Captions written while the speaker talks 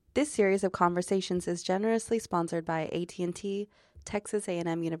This series of conversations is generously sponsored by AT&T, Texas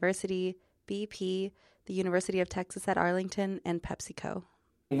A&M University, BP, the University of Texas at Arlington, and PepsiCo.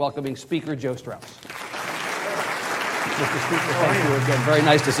 Welcoming Speaker Joe Straus. Mr. Speaker, thank you again. Very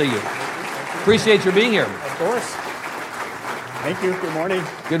nice to see you. Appreciate your being here. Of course. Thank you. Good morning.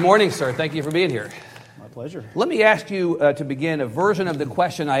 Good morning, sir. Thank you for being here. My pleasure. Let me ask you to begin a version of the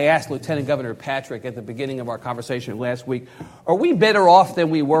question I asked Lieutenant Governor Patrick at the beginning of our conversation last week. Are we better off than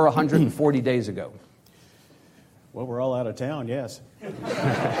we were 140 days ago? Well, we're all out of town, yes. A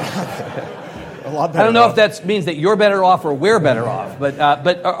lot better. I don't know if that means that you're better off or we're better off, but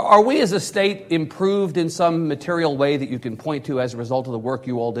are we as a state improved in some material way that you can point to as a result of the work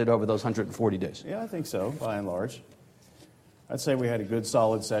you all did over those 140 days? Yeah, I think so, by and large. I'd say we had a good,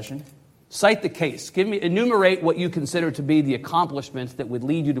 solid session. Cite the case. Enumerate what you consider to be the accomplishments that would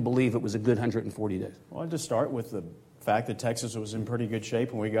lead you to believe it was a good 140 days. Well, I'd just start with the fact that Texas was in pretty good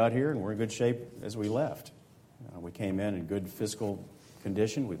shape when we got here, and we're in good shape as we left. We came in good fiscal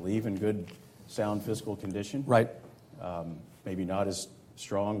condition. We leave in good, sound fiscal condition. Right. Maybe not as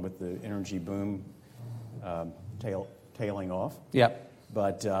strong with the energy boom tailing off. Yeah.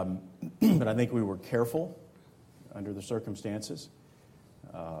 But I think we were careful under the circumstances.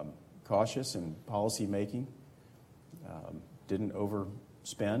 Cautious in policy making, didn't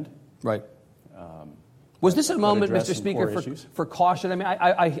overspend. Right. Was this a moment, Mr. Speaker, for caution? I mean,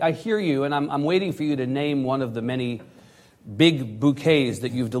 I hear you, and I'm waiting for you to name one of the many big bouquets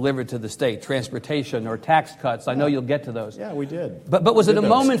that you've delivered to the state, transportation or tax cuts. I know you'll get to those. Yeah, we did. But was it a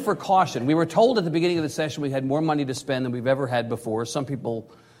moment for caution? We were told at the beginning of the session we had more money to spend than we've ever had before. Some people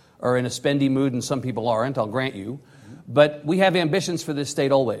are in a spendy mood and some people aren't, I'll grant you. But we have ambitions for this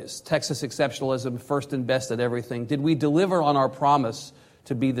state always. Texas exceptionalism, first and best at everything. Did we deliver on our promise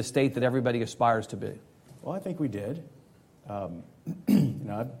to be the state that everybody aspires to be? Well, I think we did. I've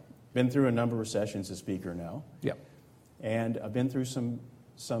been through a number of sessions as Speaker now. Yeah. And I've been through some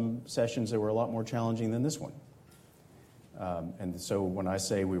sessions that were a lot more challenging than this one. And so when I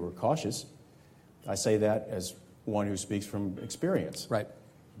say we were cautious, I say that as one who speaks from experience. Right.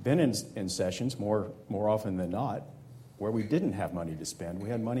 Been in sessions more often than not where we didn't have money to spend. We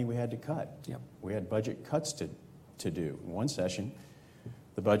had money we had to cut. Yep. We had budget cuts to do. In one session,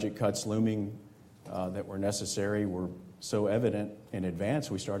 the budget cuts looming that were necessary were so evident in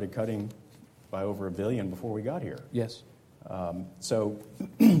advance, we started cutting by over $1 billion before we got here. Yes. So,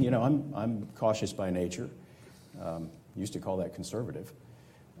 I'm cautious by nature. Used to call that conservative.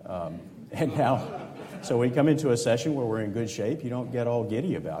 And now, so we come into a session where we're in good shape. You don't get all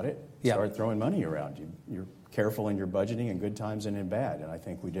giddy about it. Yeah. Start throwing money around. You're careful in your budgeting in good times and in bad. And I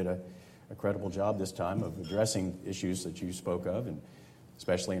think we did a credible job this time of addressing issues that you spoke of, and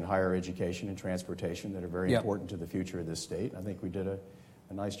especially in higher education and transportation that are very important to the future of this state. I think we did a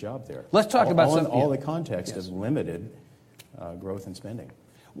nice job there. Let's talk about all the context of limited growth in spending.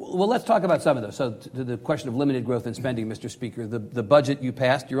 Well, let's talk about some of those. So to the question of limited growth in spending, Mr. Speaker, the budget you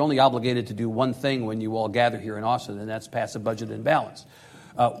passed, you're only obligated to do one thing when you all gather here in Austin, and that's pass a budget in balance,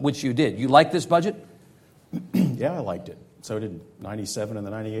 which you did. You like this budget? Yeah, I liked it. So did 97 of the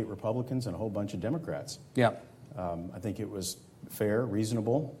 98 Republicans and a whole bunch of Democrats. Yeah. I think it was fair,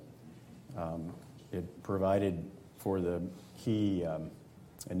 reasonable. It provided for the key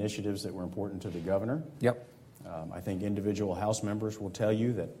initiatives that were important to the governor. Yep. I think individual House members will tell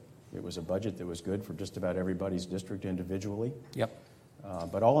you that it was a budget that was good for just about everybody's district individually. Yep.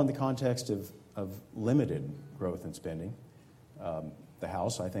 But all in the context of limited growth in spending. The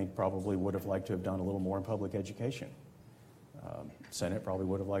House, I think, probably would have liked to have done a little more in public education. Senate probably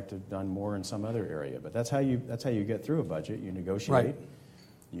would have liked to have done more in some other area. But that's how you get through a budget. You negotiate, right.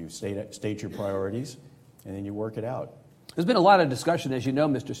 You state your priorities, and then you work it out. There's been a lot of discussion, as you know,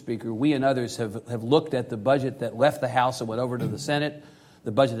 Mr. Speaker. We and others have looked at the budget that left the House and went over to the Senate,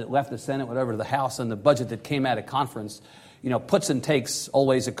 the budget that left the Senate went over to the House, and the budget that came out of conference. You know, puts and takes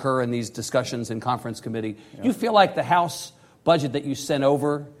always occur in these discussions in conference committee. Yeah. You feel like the House budget that you sent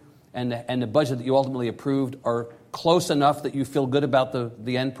over and the budget that you ultimately approved are close enough that you feel good about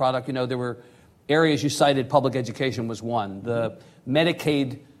the end product? You know, there were areas you cited, public education was one. The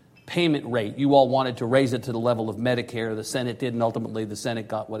Medicaid payment rate, you all wanted to raise it to the level of Medicare. The Senate did, and ultimately the Senate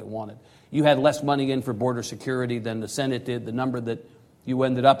got what it wanted. You had less money in for border security than the Senate did. The number that you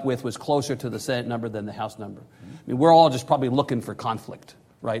ended up with was closer to the Senate number than the House number. I mean, we're all just probably looking for conflict,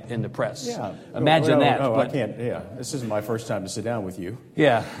 right, in the press. Yeah. Imagine that. No, I can't. Yeah. This isn't my first time to sit down with you.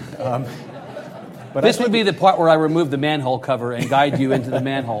 Yeah. But this would be the part where I remove the manhole cover and guide you into the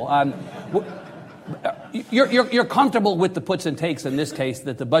manhole. You're comfortable with the puts and takes in this case,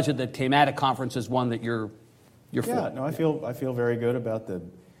 that the budget that came out of conference is one that you're for. Yeah, no, I feel very good about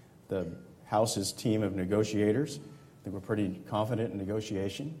the House's team of negotiators. I think we're pretty confident in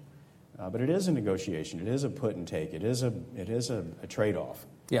negotiation. But it is a negotiation. It is a put and take. It is a trade-off.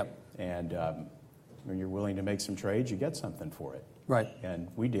 Yep. And when you're willing to make some trades, you get something for it. Right. And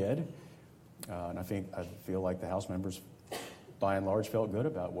we did. And I feel like the House members, by and large, felt good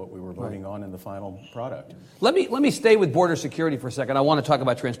about what we were voting on in the final product. Let me stay with border security for a second. I want to talk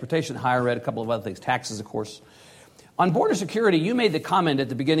about transportation, higher ed, a couple of other things, taxes, of course. On border security, you made the comment at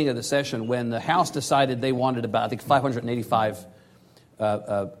the beginning of the session when the House decided they wanted about, I think, $585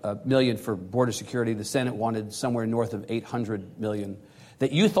 million for border security. The Senate wanted somewhere north of $800 million.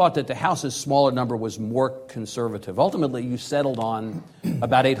 That you thought that the House's smaller number was more conservative. Ultimately, you settled on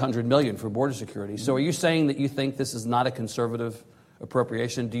about $800 million for border security. So are you saying that you think this is not a conservative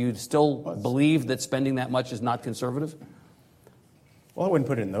appropriation? Do you still believe that spending that much is not conservative? Well, I wouldn't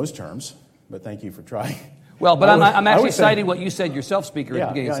put it in those terms, but thank you for trying. Well, but I'm actually citing what you said yourself, Speaker, at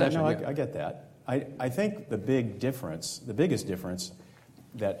the beginning of the session. No, I get that. I think the biggest difference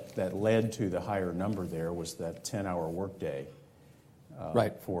that led to the higher number there was that 10-hour workday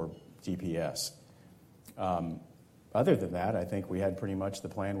for DPS. Other than that, I think we had pretty much the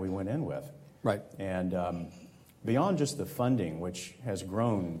plan we went in with. Right. And beyond just the funding, which has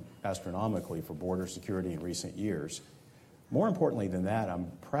grown astronomically for border security in recent years, more importantly than that,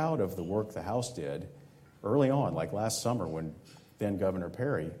 I'm proud of the work the House did early on, like last summer when then Governor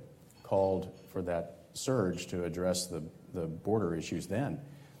Perry called for that surge to address the border issues then.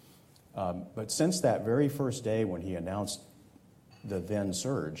 But since that very first day when he announced the then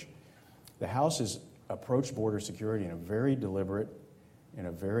surge, the House has approached border security in a very deliberate, in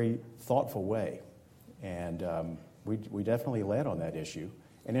a very thoughtful way. And we definitely led on that issue,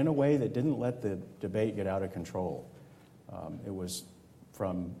 and in a way that didn't let the debate get out of control. It was,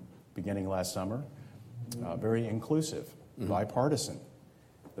 from beginning last summer, very inclusive, bipartisan.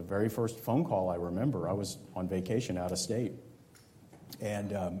 The very first phone call I remember, I was on vacation out of state. And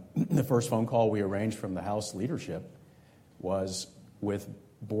the first phone call we arranged from the House leadership was with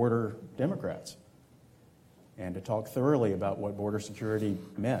border Democrats, and to talk thoroughly about what border security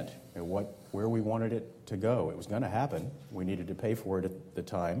meant and where we wanted it to go. It was going to happen. We needed to pay for it at the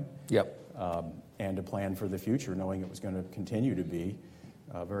time. Yep. And to plan for the future, knowing it was going to continue to be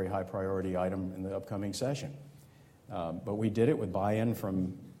a very high priority item in the upcoming session. But we did it with buy-in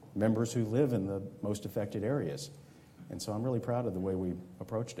from members who live in the most affected areas. And so I'm really proud of the way we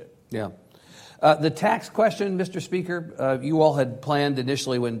approached it. Yeah. The tax question, Mr. Speaker, you all had planned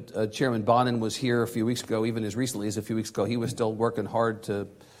initially when Chairman Bonin was here a few weeks ago, even as recently as a few weeks ago, he was still working hard to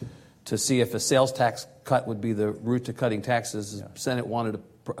see if a sales tax cut would be the route to cutting taxes. Yeah. The Senate wanted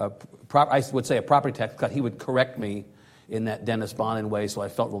I would say a property tax cut. He would correct me in that Dennis Bonin way, so I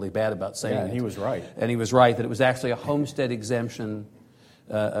felt really bad about saying it. And he was right. And he was right that it was actually a homestead exemption,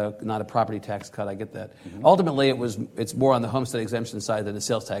 not a property tax cut. I get that. Mm-hmm. Ultimately, it's more on the homestead exemption side than the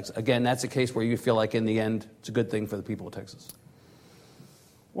sales tax. Again, that's a case where you feel like in the end it's a good thing for the people of Texas.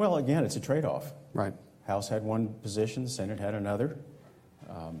 Well, again, it's a trade-off. Right. House had one position, the Senate had another.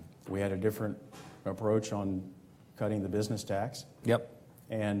 We had a different approach on cutting the business tax. Yep.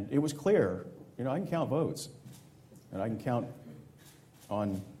 And it was clear, I can count votes. And I can count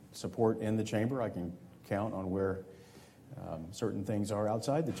on support in the chamber. I can count on where certain things are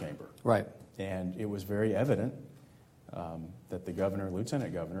outside the chamber. Right. And it was very evident that the governor and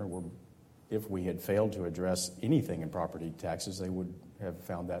lieutenant governor if we had failed to address anything in property taxes, they would have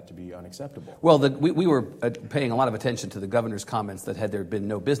found that to be unacceptable. Well, we were paying a lot of attention to the governor's comments that had there been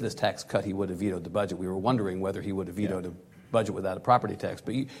no business tax cut, he would have vetoed the budget. We were wondering whether he would have vetoed a budget without a property tax.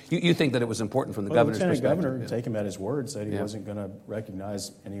 But you think that it was important from the governor's perspective? The lieutenant governor, take him at his word, said he wasn't going to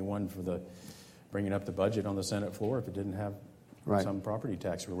recognize anyone for bringing up the budget on the Senate floor if it didn't have some property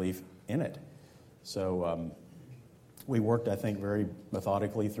tax relief in it. So we worked, I think, very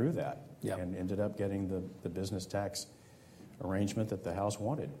methodically through that and ended up getting the business tax arrangement that the House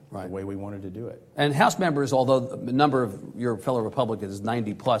wanted, the way we wanted to do it. And House members, although a number of your fellow Republicans,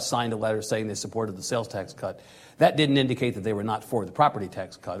 90 plus, signed a letter saying they supported the sales tax cut, that didn't indicate that they were not for the property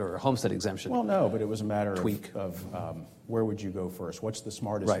tax cut or a homestead exemption. Well, no, but it was a matter of where would you go first? What's the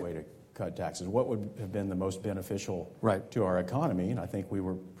smartest way to cut taxes? What would have been the most beneficial to our economy? And I think we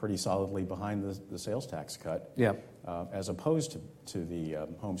were pretty solidly behind the sales tax cut, as opposed to the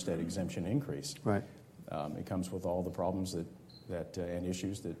homestead exemption increase. Right. It comes with all the problems and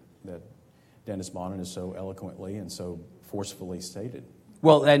issues that Dennis Bonin has so eloquently and so forcefully stated.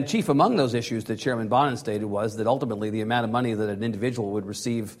 Well, and chief among those issues that Chairman Bonin stated was that ultimately the amount of money that an individual would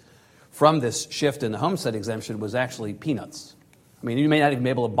receive from this shift in the homestead exemption was actually peanuts. I mean, you may not even be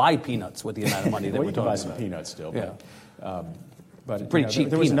able to buy peanuts with the amount of money that we're talking about. You can buy some peanuts still. Yeah. But, But pretty cheap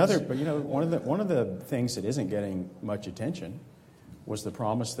there was peanuts. another. But one of the things that isn't getting much attention was the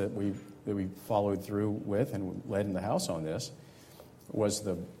promise that we followed through with and led in the House on this was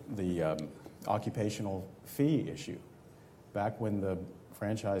the occupational fee issue. Back when the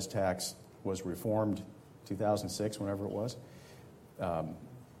franchise tax was reformed, 2006, whenever it was.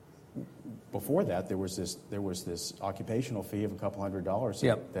 Before that, there was this occupational fee of a couple $100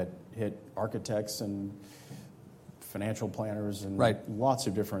 Yep. that hit architects and financial planners and Right. lots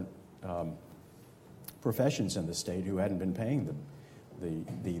of different professions in the state who hadn't been paying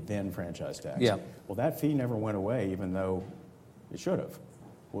the then franchise tax. Yeah. Well, that fee never went away, even though it should have.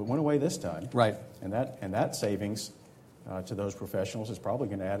 Well, it went away this time. Right. And that savings to those professionals is probably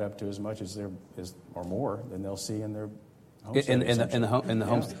going to add up to as much as or more than they'll see in their home In the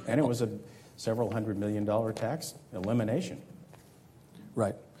home. And it was a several $100 million tax elimination.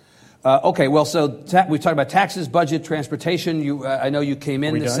 Right. Okay, well, so we talked about taxes, budget, transportation. I know you came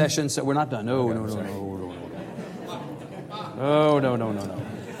in this session, so we're not done. No.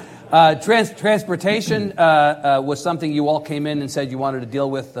 Transportation was something you all came in and said you wanted to deal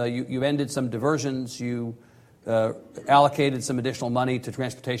with. You ended some diversions. You allocated some additional money to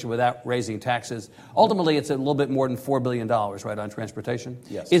transportation without raising taxes. Ultimately, it's a little bit more than $4 billion, right, on transportation?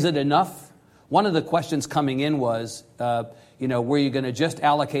 Yes. Is it enough? One of the questions coming in was, were you going to just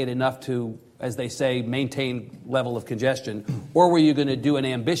allocate enough to, as they say, maintain level of congestion, or were you going to do an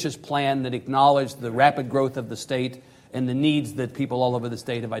ambitious plan that acknowledged the rapid growth of the state and the needs that people all over the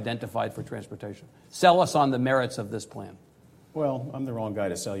state have identified for transportation? Sell us on the merits of this plan. Well, I'm the wrong guy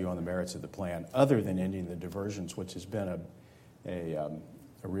to sell you on the merits of the plan, other than ending the diversions, which has been a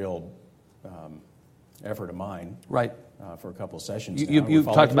real effort of mine. Right. For a couple of sessions. You've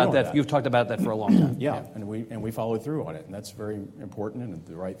talked about that. You've talked about that for a long time. Yeah, and we followed through on it, and that's very important and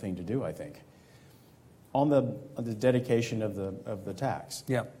the right thing to do, I think. On the dedication of the tax.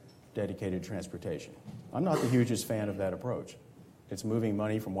 Yeah. Dedicated transportation. I'm not the hugest fan of that approach. It's moving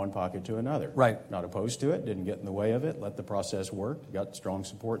money from one pocket to another. Right. Not opposed to it, didn't get in the way of it, let the process work, got strong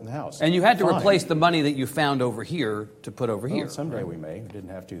support in the House. And you had to Fine. replace the money that you found over here to put over here. Someday we may. We didn't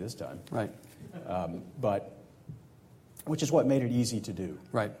have to this time. Right. But, which is what made it easy to do.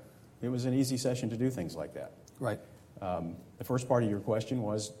 Right. It was an easy session to do things like that. Right. The first part of your question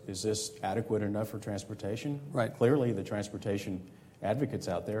was, is this adequate enough for transportation? Right. Clearly, the transportation advocates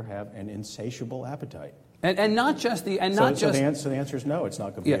out there have an insatiable appetite. And not just the and So not just the answer is no, it's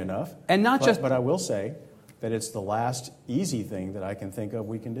not going to Yeah. be enough. And not just- But I will say that it's the last easy thing that I can think of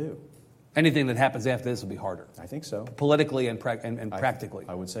we can do. anything that happens after this will be harder, I think so. politically and practically.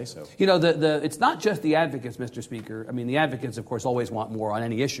 I would say so. It's not just the advocates, Mr. Speaker. I mean, the advocates, of course, always want more on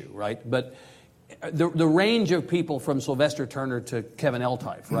any issue, right? But the range of people from Sylvester Turner to Kevin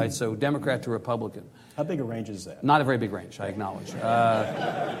Eltife, right? So Democrat to Republican. How big a range is that? Not a very big range, I acknowledge.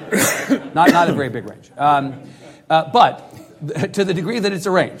 Not a very big range. But to the degree that it's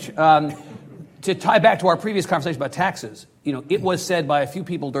a range. To tie back to our previous conversation about taxes, it was said by a few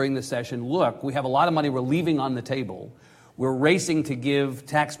people during this session, look, we have a lot of money we're leaving on the table. We're racing to give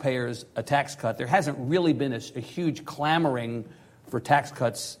taxpayers a tax cut. There hasn't really been a huge clamoring for tax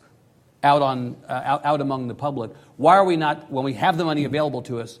cuts out among the public. Why are we not, when we have the money available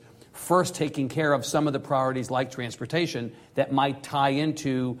to us, first taking care of some of the priorities like transportation that might tie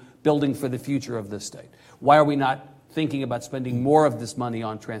into building for the future of this state? Why are we not thinking about spending more of this money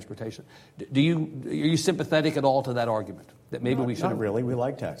on transportation? Are you sympathetic at all to that argument that maybe we should? Not really. We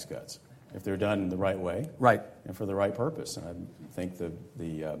like tax cuts if they're done in the right way, right, and for the right purpose. And I think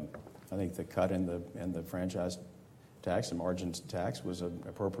the cut in the franchise tax, the margins tax, was an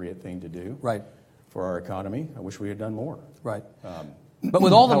appropriate thing to do. Right. For our economy. I wish we had done more. Right. But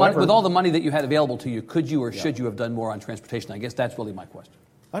with all the however, money, with all the money that you had available to you, could you or should you have done more on transportation? I guess that's really my question.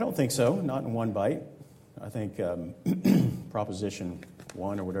 I don't think so. Not in one bite. I think Proposition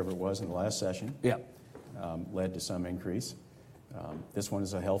 1 or whatever it was in the last session led to some increase. This one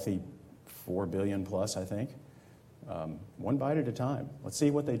is a healthy $4 billion plus, I think. One bite at a time. Let's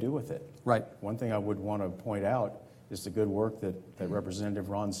see what they do with it. Right. One thing I would want to point out is the good work that Representative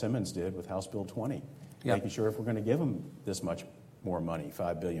Ron Simmons did with House Bill 20, making sure if we're going to give them this much more money,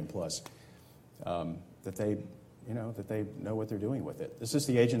 $5 billion plus, that they know what they're doing with it. This is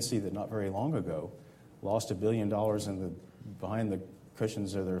the agency that not very long ago lost $1 billion behind the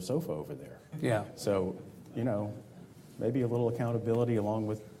cushions of their sofa over there. Yeah. So, maybe a little accountability along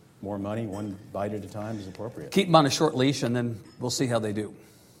with more money, one bite at a time, is appropriate. Keep them on a short leash, and then we'll see how they do.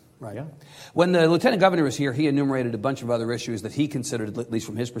 Right. Yeah. When the lieutenant governor was here, he enumerated a bunch of other issues that he considered, at least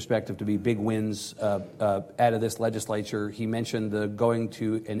from his perspective, to be big wins out of this legislature. He mentioned the going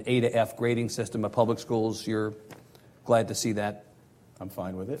to an A to F grading system of public schools. You're glad to see that I'm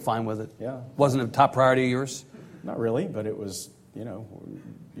fine with it. Fine with it? Yeah. Wasn't a top priority of yours? Not really, but it was,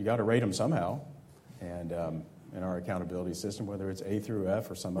 you got to rate them somehow. And in our accountability system, whether it's A through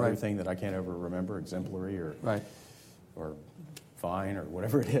F or some other thing that I can't ever remember, exemplary or fine or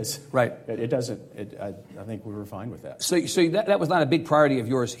whatever it is. Right. It doesn't, I think we were fine with that. So that was not a big priority of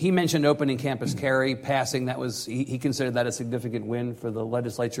yours. He mentioned opening Campus Carry, passing. He considered that a significant win for the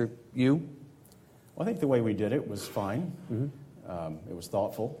legislature. You? Well, I think the way we did it was fine. It was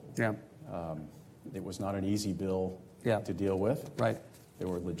thoughtful. Yeah. It was not an easy bill to deal with. Right. There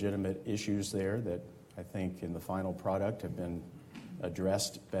were legitimate issues there that I think in the final product have been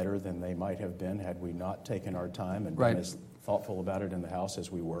addressed better than they might have been had we not taken our time and been as thoughtful about it in the House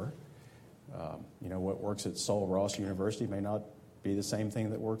as we were. What works at Sul Ross University may not be the same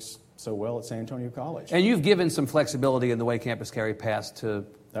thing that works so well at San Antonio College. And you've given some flexibility in the way Campus Carry passed to...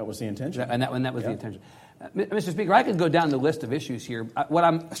 That was the intention. And that was the intention. Mr. Speaker, I could go down the list of issues here. What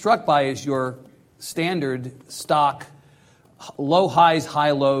I'm struck by is your standard stock, low highs, high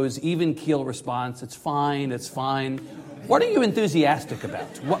lows, even keel response. It's fine, it's fine. What are you enthusiastic about?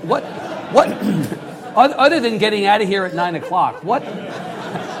 What other than getting out of here at 9 o'clock, what?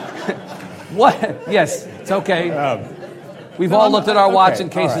 Yes, it's okay. We've all looked at our watch in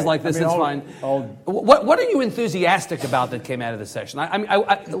cases like this. It's fine. What are you enthusiastic about that came out of the session?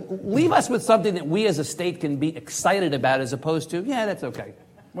 Leave us with something that we as a state can be excited about, as opposed to, that's okay.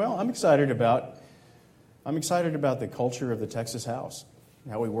 Well, I'm excited about the culture of the Texas House,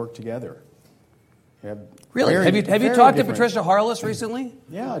 how we work together. Really? Have you talked to Patricia Harless recently?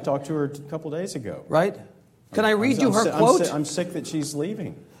 Yeah, I talked to her a couple days ago. Right? Can I read you her quote? I'm sick that she's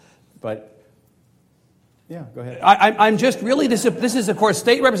leaving, but yeah, go ahead. I'm just really disappointed. This is, of course,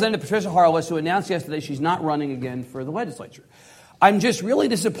 State Representative Patricia Harless, who announced yesterday she's not running again for the legislature. I'm just really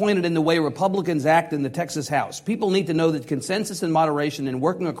disappointed in the way Republicans act in the Texas House. People need to know that consensus and moderation and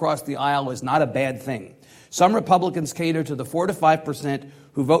working across the aisle is not a bad thing. Some Republicans cater to the 4 to 5%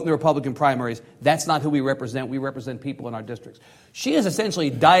 who vote in the Republican primaries. That's not who we represent. We represent people in our districts. She is essentially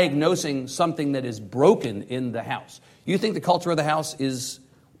diagnosing something that is broken in the House. You think the culture of the House is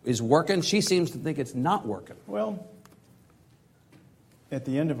working? She seems to think it's not working. Well, at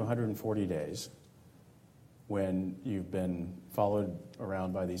the end of 140 days, when you've been followed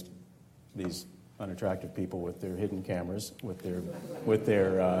around by these unattractive people with their hidden cameras, with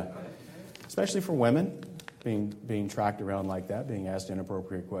their especially for women, being tracked around like that, being asked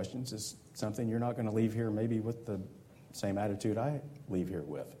inappropriate questions is something you're not going to leave here maybe with the same attitude I leave here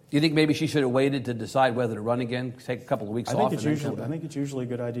with. Do you think maybe she should have waited to decide whether to run again, take a couple of weeks off? I think it's usually a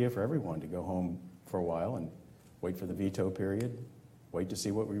good idea for everyone to go home for a while and wait for the veto period, wait to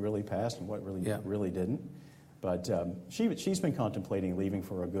see what we really passed and what really didn't. But she's been contemplating leaving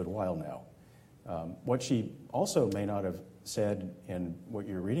for a good while now. What she also may not have said in what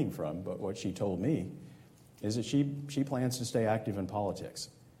you're reading from, but what she told me is that she plans to stay active in politics.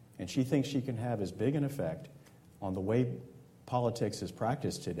 And she thinks she can have as big an effect on the way politics is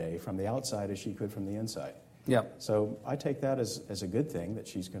practiced today from the outside as she could from the inside. Yep. So I take that as a good thing, that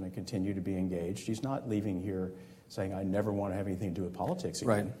she's going to continue to be engaged. She's not leaving here saying, I never want to have anything to do with politics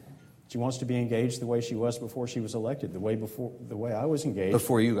again. Right. She wants to be engaged the way she was before she was elected, the way I was engaged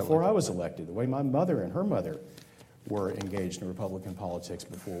before I was elected, the way my mother and her mother were engaged in Republican politics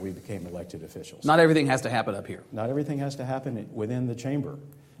before we became elected officials. Not everything has to happen up here. Not everything has to happen within the chamber.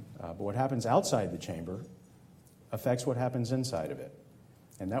 But what happens outside the chamber affects what happens inside of it.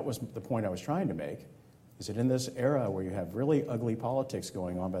 And that was the point I was trying to make, is that in this era where you have really ugly politics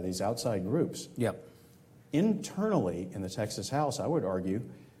going on by these outside groups, internally in the Texas House, I would argue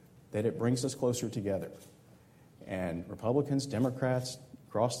that it brings us closer together. And Republicans, Democrats,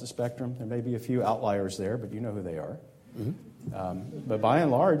 across the spectrum, there may be a few outliers there, but you know who they are. Mm-hmm. But by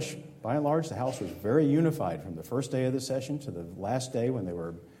and large, the House was very unified from the first day of the session to the last day, when they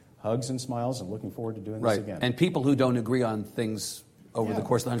were hugs and smiles and looking forward to doing this again. And people who don't agree on things over the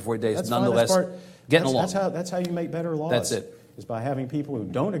course of the 140 days, nonetheless, getting along. That's how you make better laws. That's it. Is by having people who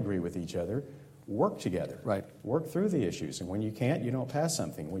don't agree with each other work together. Right. Work through the issues. And when you can't, you don't pass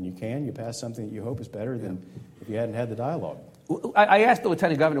something. When you can, you pass something that you hope is better than if you hadn't had the dialogue. I asked the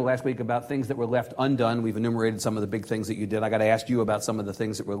Lieutenant Governor last week about things that were left undone. We've enumerated some of the big things that you did. I got to ask you about some of the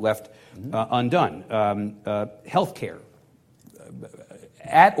things that were left undone. Health care.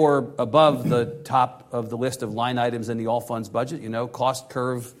 At or above the top of the list of line items in the all funds budget, cost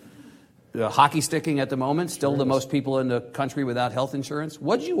curve, hockey sticking at the moment, still the most people in the country without health insurance.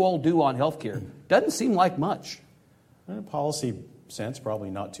 What did you all do on health care? Doesn't seem like much. In a policy sense, probably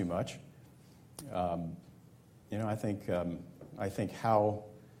not too much. I think how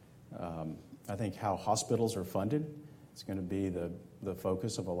hospitals are funded is going to be the the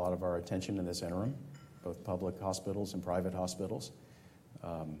focus of a lot of our attention in this interim, both public hospitals and private hospitals.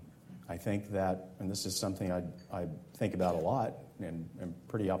 I think that, and this is something I think about a lot and am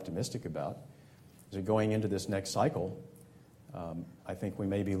pretty optimistic about, is that going into this next cycle, I think we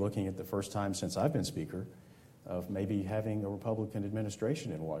may be looking at the first time since I've been Speaker of maybe having a Republican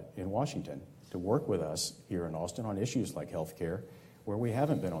administration in Washington to work with us here in Austin on issues like health care, where we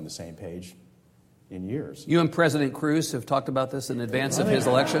haven't been on the same page in years. You and President Cruz have talked about this in advance of his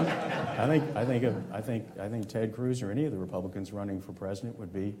election? I think Ted Cruz or any of the Republicans running for president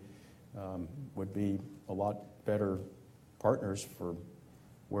would be a lot better partners for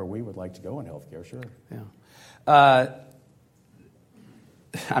where we would like to go in healthcare. Sure. Yeah.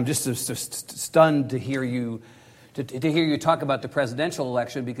 I'm just stunned to hear you talk about the presidential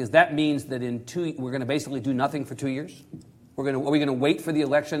election, because that means that we're going to basically do nothing for 2 years. Are we going to wait for the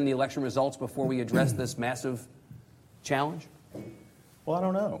election results before we address this massive challenge? Well, I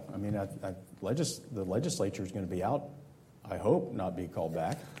don't know. I mean, the legislature is going to be out. I hope not be called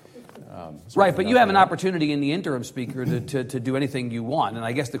back. Right, but you have an opportunity in the interim, Speaker, to do anything you want. And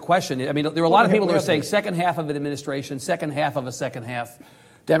I guess the question is, I mean, there are a lot of people who are saying second half of an administration, second half of a second half,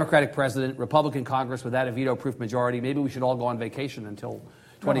 Democratic president, Republican Congress without a veto-proof majority. Maybe we should all go on vacation until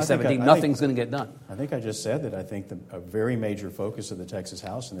 2017. Nothing's going to get done. I think I just said that I think a very major focus of the Texas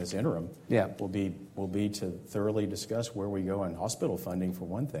House in this interim will be to thoroughly discuss where we go on hospital funding, for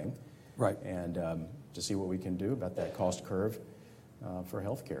one thing. Right. And to see what we can do about that cost curve for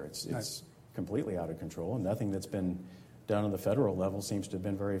health care. It's completely out of control, and nothing that's been done on the federal level seems to have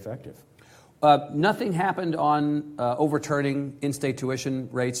been very effective. Nothing happened on overturning in-state tuition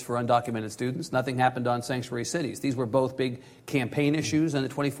rates for undocumented students. Nothing happened on sanctuary cities. These were both big campaign issues in the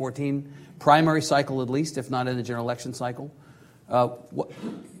 2014 primary cycle, at least, if not in the general election cycle. Are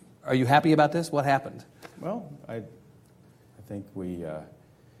you happy about this? What happened? Well, I think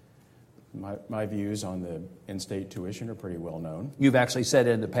my views on the in-state tuition are pretty well known. You've actually said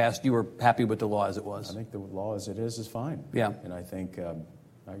in the past you were happy with the law as it was. I think the law as it is fine. Yeah. And I think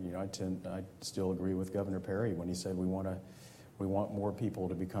I still agree with Governor Perry when he said we want more people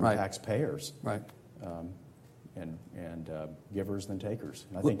to become taxpayers, right? And givers than takers.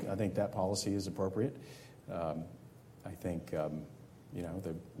 And I think that policy is appropriate. I think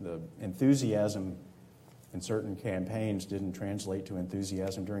the enthusiasm in certain campaigns didn't translate to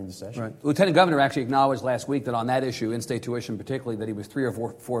enthusiasm during the session. Right. Lieutenant Governor actually acknowledged last week that on that issue, in-state tuition particularly, that he was 3 or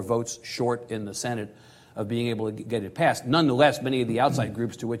 4 votes short in the Senate of being able to get it passed. Nonetheless, many of the outside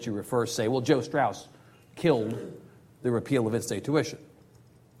groups to which you refer say, well, Joe Straus killed the repeal of in-state tuition.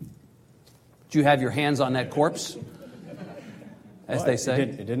 Do you have your hands on that corpse, as they say?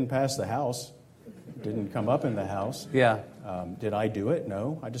 It didn't pass the House. It didn't come up in the House. Yeah. Did I do it?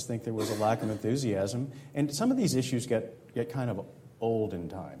 No. I just think there was a lack of enthusiasm. And some of these issues get kind of old in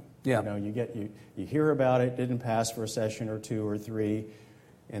time. Yeah. You hear about it, didn't pass for a session or 2 or 3,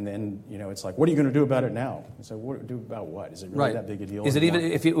 and then, it's like, what are you going to do about it now? So what do about what? Is it really that big a deal? Is it even,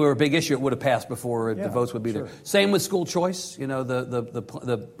 if it were a big issue, it would have passed before the votes would be there. Same with school choice.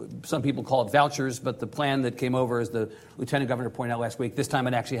 The some people call it vouchers, but the plan that came over, as the Lieutenant Governor pointed out last week, this time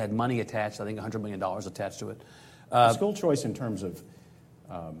it actually had money attached, I think $100 million attached to it. School choice in terms of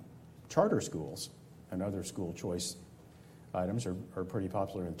charter schools and other school choice items are pretty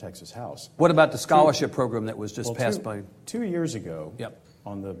popular in the Texas House. What about the scholarship program that was just passed by? 2 years ago,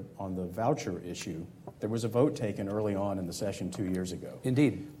 on the voucher issue, there was a vote taken early on in the session 2 years ago.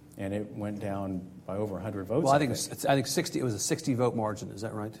 Indeed. And it went down by over 100 votes. Well, I think 60. It was a 60-vote margin. Is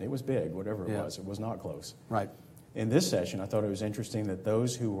that right? It was big, whatever it was. It was not close. Right. In this session, I thought it was interesting that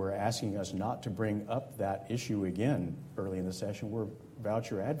those who were asking us not to bring up that issue again early in the session were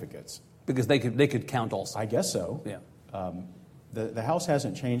voucher advocates. Because they could count also. I guess so. Yeah. The House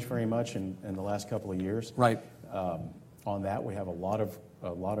hasn't changed very much in the last couple of years. Right. On that, we have a lot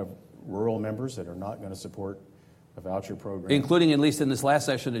of rural members that are not going to support a voucher program. Including, at least in this last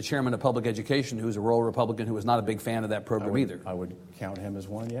session, the chairman of public education, who's a rural Republican who was not a big fan of that program either. I would count him as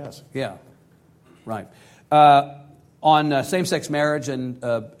one, yes. Yeah. Right. On same-sex marriage and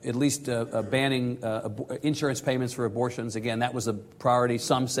at least banning insurance payments for abortions, again, that was a priority.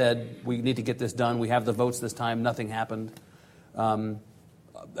 Some said, we need to get this done. We have the votes this time. Nothing happened.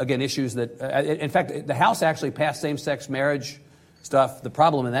 Again, issues that, in fact, the House actually passed same-sex marriage stuff. The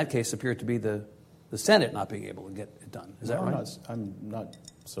problem in that case appeared to be the Senate not being able to get it done. Is that right? I'm not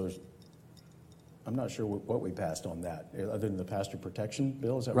so I'm not sure what we passed on that, other than the pastor protection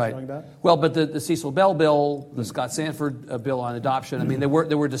bill. Is that what Right. you're talking about? Well, but the Cecil Bell bill, the Scott Sanford bill on adoption, I mean, there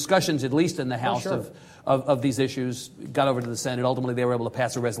were discussions, at least in the House, sure. of these issues, got over to the Senate. Ultimately, they were able to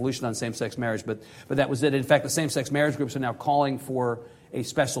pass a resolution on same-sex marriage, but that was it. In fact, the same-sex marriage groups are now calling for a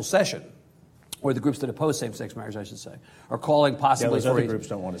special session, or the groups that oppose same-sex marriage, I should say, are calling possibly those for other groups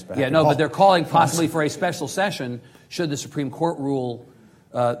don't want us back. Yeah, no, but they're calling possibly for a special session should the Supreme Court rule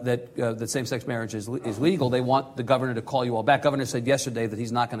that same-sex marriage is legal. They want the governor to call you all back. Governor said yesterday that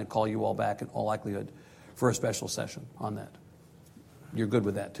he's not going to call you all back in all likelihood for a special session on that. You're good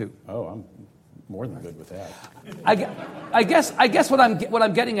with that too. Oh, I'm more than good with that. I guess what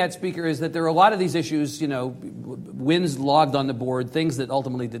I'm getting at, Speaker, is that there are a lot of these issues, wins logged on the board, things that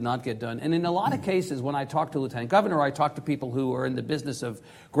ultimately did not get done. And in a lot of cases, when I talk to Lieutenant Governor, or I talk to people who are in the business of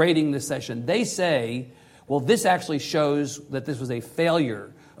grading this session, they say, well, this actually shows that this was a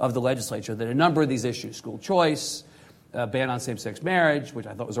failure of the legislature, that a number of these issues, school choice, ban on same-sex marriage, which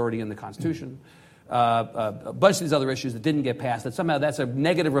I thought was already in the Constitution, a bunch of these other issues that didn't get passed, that somehow that's a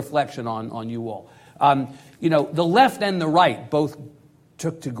negative reflection on you all. The left and the right both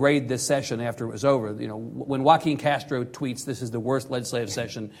took to grade this session after it was over. When Joaquin Castro tweets, "This is the worst legislative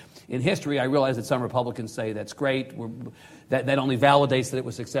session in history," I realize that some Republicans say that's great. That only validates that it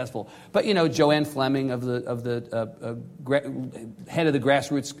was successful. But Joanne Fleming of the head of the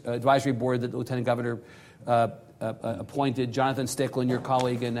Grassroots Advisory Board that the Lieutenant Governor appointed, Jonathan Stickland, your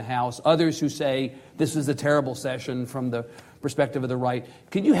colleague in the House, others who say this is a terrible session from the perspective of the right.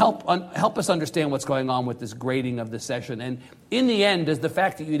 Can you help us understand what's going on with this grading of the session? And in the end, does the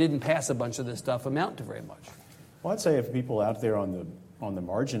fact that you didn't pass a bunch of this stuff amount to very much? Well, I'd say if people out there on the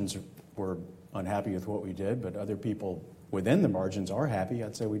margins were unhappy with what we did, but other people within the margins are happy,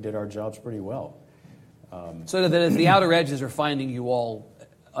 I'd say we did our jobs pretty well. So that if the outer edges are finding you all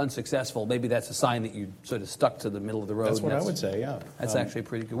unsuccessful, maybe that's a sign that you sort of stuck to the middle of the road. That's what I would say, yeah. That's actually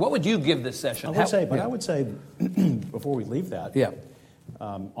pretty good. What would you give this session? I would say, before we leave that, yeah.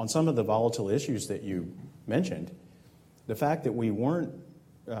 On some of the volatile issues that you mentioned, the fact that we weren't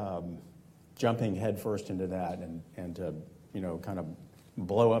jumping headfirst into that and kind of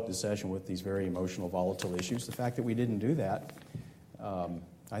blow up the session with these very emotional, volatile issues, the fact that we didn't do that,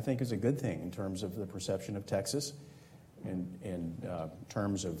 I think is a good thing in terms of the perception of Texas, in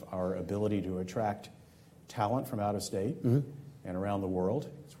terms of our ability to attract talent from out of state and around the world.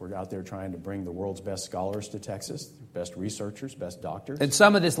 So we're out there trying to bring the world's best scholars to Texas, best researchers, best doctors. And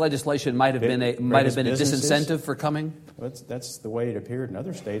some of this legislation might have been a disincentive for coming. That's the way it appeared in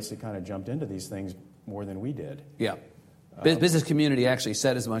other states that kind of jumped into these things more than we did. Yeah. Business community actually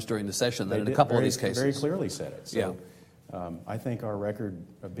said as much during the session that in a couple of these cases. Very clearly said it. So, yeah. I think our record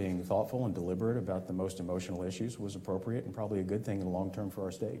of being thoughtful and deliberate about the most emotional issues was appropriate and probably a good thing in the long term for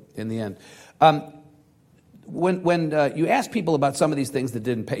our state. In the end. When you ask people about some of these things that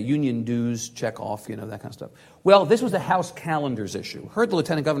didn't pay, union dues, check off, that kind of stuff. Well, this was a House calendars issue. Heard the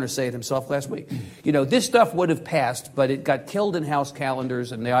Lieutenant Governor say it himself last week. This stuff would have passed, but it got killed in House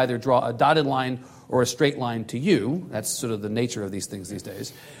calendars, and they either draw a dotted line or a straight line to you. That's sort of the nature of these things these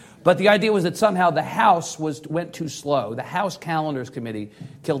days. But the idea was that somehow the House went too slow. The House Calendars Committee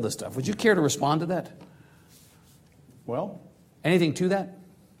killed this stuff. Would you care to respond to that? Well, anything to that?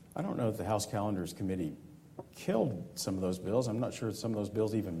 I don't know if the House Calendars Committee killed some of those bills. I'm not sure some of those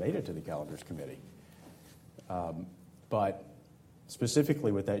bills even made it to the Calendars Committee. But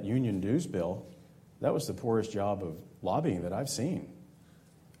specifically with that union dues bill, that was the poorest job of lobbying that I've seen.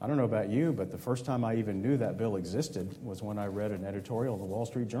 I don't know about you, but the first time I even knew that bill existed was when I read an editorial in the Wall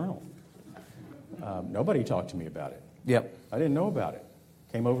Street Journal. Nobody talked to me about it. Yep. I didn't know about it.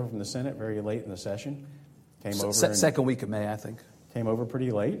 Came over from the Senate very late in the session. Second week of May, I think. Came over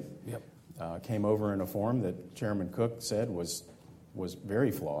pretty late. Yep. Came over in a form that Chairman Cook said was very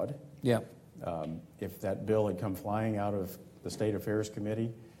flawed. Yep. If that bill had come flying out of the State Affairs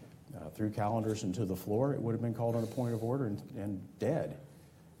Committee through calendars and to the floor, it would have been called on a point of order and dead.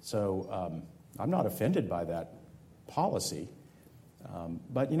 So I'm not offended by that policy.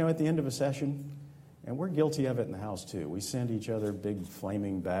 But, at the end of a session, and we're guilty of it in the House, too, we send each other big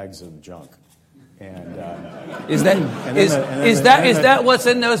flaming bags of junk. And is that what's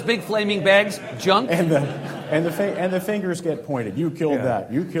in those big flaming bags? Junk? And the fingers get pointed. You killed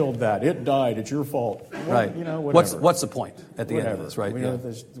that. You killed that. It died. It's your fault. Well, right. Whatever. What's the point at the end of this, right? We know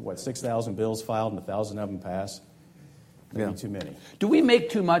there's 6,000 bills filed and 1,000 of them pass. Maybe too many. Do we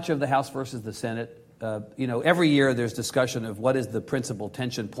make too much of the House versus the Senate? Every year there's discussion of what is the principal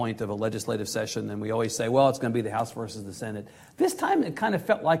tension point of a legislative session, and we always say, well, it's going to be the House versus the Senate. This time it kind of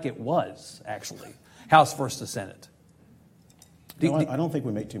felt like it was, actually, House versus the Senate. I don't think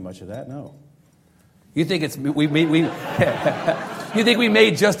we make too much of that, no. You think it's we You think we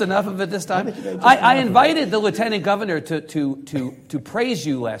made just enough of it this time? I invited the lieutenant governor to praise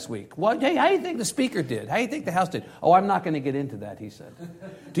you last week. Well, hey, how do you think the speaker did? How do you think the House did? Oh, I'm not going to get into that, he said.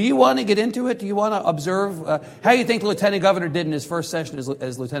 Do you want to get into it? Do you want to observe? How do you think the lieutenant governor did in his first session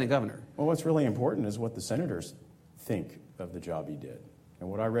as lieutenant governor? Well, what's really important is what the senators think of the job he did. And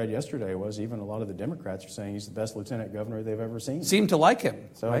what I read yesterday was even a lot of the Democrats are saying he's the best lieutenant governor they've ever seen. Seem to like him.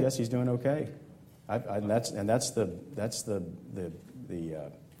 So right? I guess he's doing okay. That's the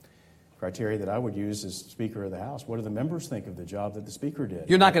criteria that I would use as Speaker of the House. What do the members think of the job that the Speaker did?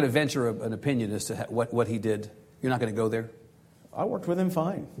 You're not going to venture an opinion as to what he did? You're not going to go there? I worked with him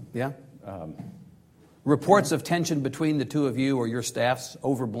fine. Yeah? Reports of tension between the two of you or your staffs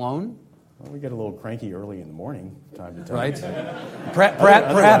overblown? Well, we get a little cranky early in the morning, time to time. Right.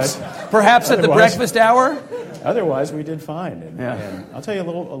 Perhaps at the breakfast hour? Otherwise, we did fine. And I'll tell you a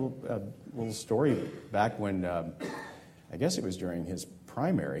little story back when, I guess it was during his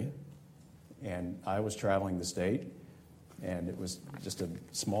primary, and I was traveling the state, and it was just a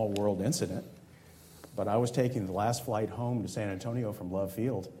small world incident. But I was taking the last flight home to San Antonio from Love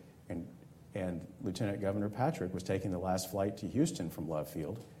Field, and Lieutenant Governor Patrick was taking the last flight to Houston from Love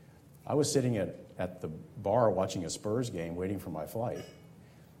Field. I was sitting at the bar watching a Spurs game waiting for my flight.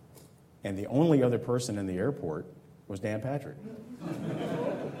 And the only other person in the airport was Dan Patrick.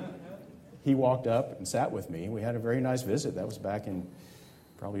 He walked up and sat with me. We had a very nice visit. That was back in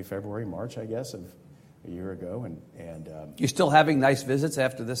probably February, March, I guess, of a year ago. And you still having nice visits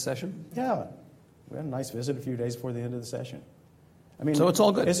after this session? Yeah. We had a nice visit a few days before the end of the session. I mean, so it's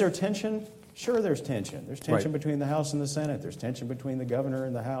all good. Is there tension? Sure, there's tension. There's tension right. between the House and the Senate. There's tension between the governor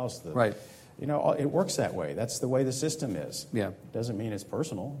and the House. Right. You know, it works that way. That's the way the system is. Yeah. Doesn't mean it's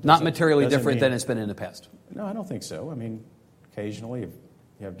personal. Not materially different than it's been in the past. No, I don't think so. I mean, occasionally if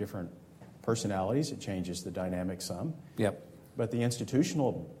you have different personalities, it changes the dynamic some. Yep. But the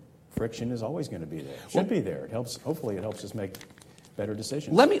institutional friction is always going to be there. It should be there. It helps. Hopefully, it helps us make better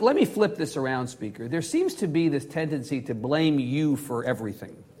decisions. Let me flip this around, Speaker. There seems to be this tendency to blame you for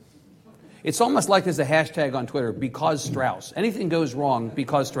everything. It's almost like there's a hashtag on Twitter, because Strauss. Anything goes wrong,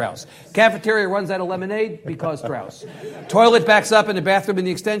 because Strauss. Cafeteria runs out of lemonade, because Strauss. Toilet backs up in the bathroom in the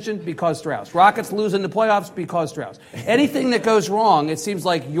extension, because Strauss. Rockets lose in the playoffs, because Strauss. Anything that goes wrong, it seems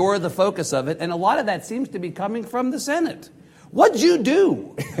like you're the focus of it, and a lot of that seems to be coming from the Senate. What'd you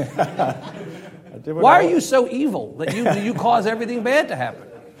do? Why are you so evil that you cause everything bad to happen?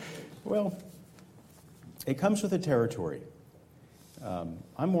 Well, it comes with the territory.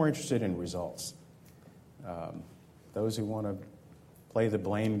 I'm more interested in results. Those who want to play the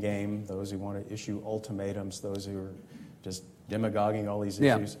blame game, those who want to issue ultimatums, those who are just demagoguing all these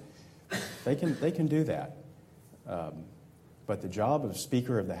issues, they can do that. But the job of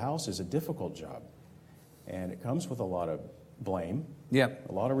Speaker of the House is a difficult job, and it comes with a lot of blame, a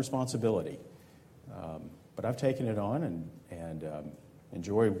lot of responsibility. But I've taken it on and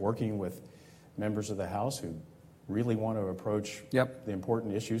enjoy working with members of the House who really want to approach the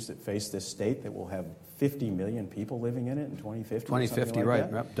important issues that face this state that will have 50 million people living in it in 2050. 2050, like right.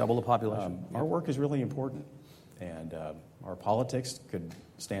 That. Yep. Double the population. Our work is really important, and our politics could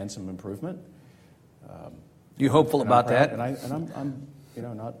stand some improvement. You hopeful about that? And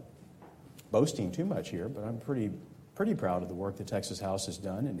I'm not boasting too much here, but I'm pretty proud of the work the Texas House has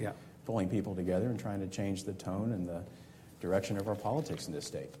done in pulling people together and trying to change the tone and the direction of our politics in this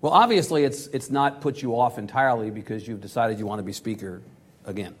state. Well, obviously, it's not put you off entirely because you've decided you want to be Speaker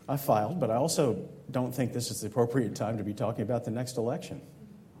again. I filed, but I also don't think this is the appropriate time to be talking about the next election.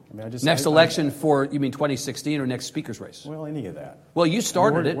 I mean, next election for, you mean 2016 or next Speaker's race? Well, any of that. Well, you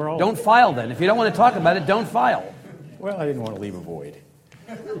started it. Don't file then. If you don't want to talk about it, don't file. Well, I didn't want to leave a void.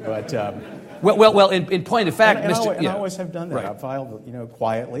 But well. In point of fact, I always have done that. Right. I filed,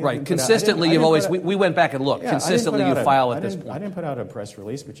 quietly. Right. Consistently, you've always. We went back and looked. Consistently, you file at this point. I didn't put out a press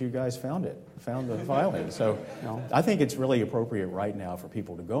release, but you guys found the filing. So I think it's really appropriate right now for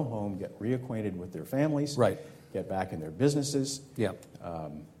people to go home, get reacquainted with their families, get back in their businesses,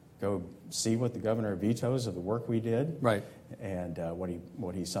 go see what the governor vetoes of the work we did, and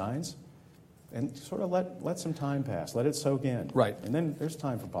what he signs. And sort of let some time pass. Let it soak in. Right. And then there's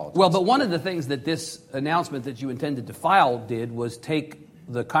time for politics. Well, but one of the things that this announcement that you intended to file did was take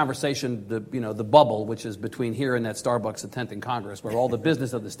the conversation, the bubble, which is between here and that Starbucks at 10th and Congress, where all the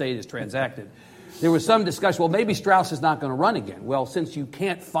business of the state is transacted. There was some discussion, well, maybe Strauss is not going to run again. Well, since you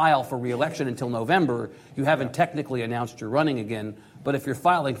can't file for re-election until November, you haven't technically announced you're running again. But if you're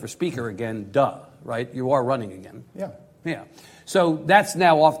filing for Speaker again, right? You are running again. Yeah. Yeah. So that's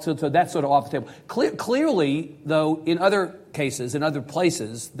now off. So that's sort of off the table. Clearly, though, in other cases, in other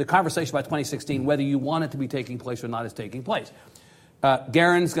places, the conversation about 2016, whether you want it to be taking place or not, is taking place.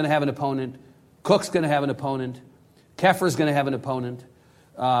 Garin's going to have an opponent. Cook's going to have an opponent. Keffer's going to have an opponent.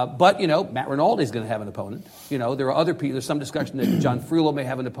 But, Matt Rinaldi's going to have an opponent. There are other people. There's some discussion that John Frullo may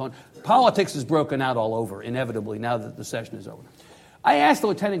have an opponent. Politics is broken out all over, inevitably, now that the session is over. I asked the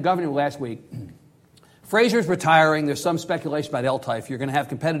lieutenant governor last week, Frazier's retiring. There's some speculation about LTIFE. You're going to have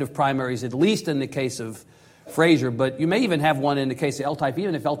competitive primaries, at least in the case of Frazier, but you may even have one in the case of LTIFE,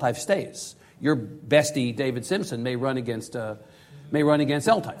 even if LTIFE stays. Your bestie, David Simpson, may run against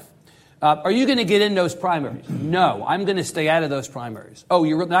LTIFE. Are you going to get in those primaries? No. I'm going to stay out of those primaries. Oh,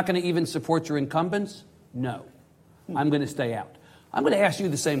 you're not going to even support your incumbents? No. I'm going to stay out. I'm going to ask you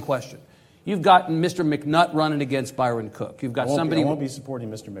the same question. You've got Mr. McNutt running against Byron Cook. You've got somebody. I won't be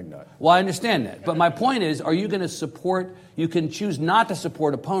supporting Mr. McNutt. Well, I understand that. But my point is, are you going to support, you can choose not to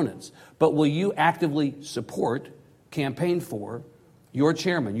support opponents, but will you actively support, campaign for, your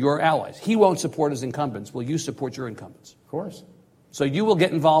chairman, your allies? He won't support his incumbents. Will you support your incumbents? Of course. So you will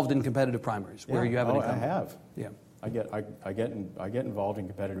get involved in competitive primaries where you have an incumbent? I have. Yeah. I get involved in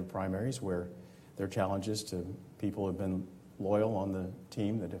competitive primaries where there are challenges to people who have been loyal on the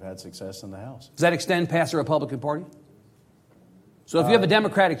team that have had success in the House. Does that extend past the Republican Party? So if you have a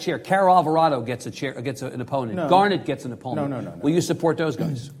Democratic chair, Carol Alvarado gets an opponent. No. Garnett gets an opponent. No. Will you support those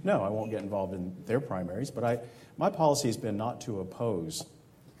guys? No, I won't get involved in their primaries, but my policy has been not to oppose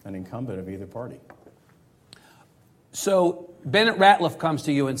an incumbent of either party. So Bennett Ratliff comes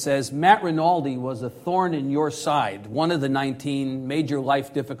to you and says, Matt Rinaldi was a thorn in your side, one of the 19, made your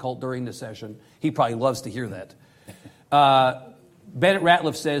life difficult during the session. He probably loves to hear that. Bennett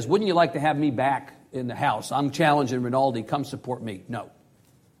Ratliff says, wouldn't you like to have me back in the House? I'm challenging Rinaldi. Come support me. No.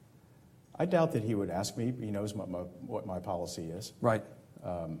 I doubt that he would ask me. He knows what my policy is. Right.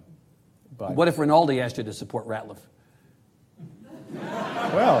 But what if Rinaldi asked you to support Ratliff?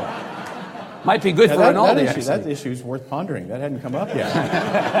 Well, might be good for Rinaldi, actually. That issue is worth pondering. That hadn't come up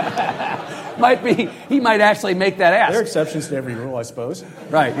yet. Might be. He might actually make that ask. There are exceptions to every rule, I suppose.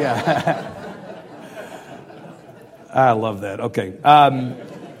 Right, yeah. I love that. Okay.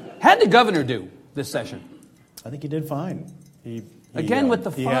 How'd the governor do this session? I think he did fine. He Again with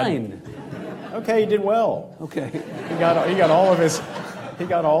the fine. Okay, he did well. Okay. He got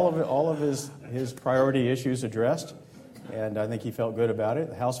all of his priority issues addressed, and I think he felt good about it.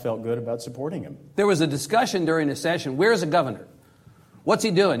 The House felt good about supporting him. There was a discussion during the session. Where's the governor? What's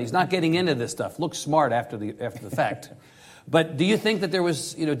he doing? He's not getting into this stuff. Looks smart after the fact. But do you think that there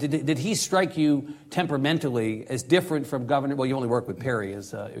was, did he strike you temperamentally as different from Governor? Well, you only worked with Perry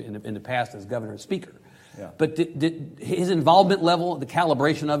as in the past as governor and speaker. Yeah. But did his involvement level, the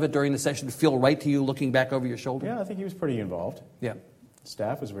calibration of it during the session, feel right to you looking back over your shoulder? Yeah, I think he was pretty involved. Yeah.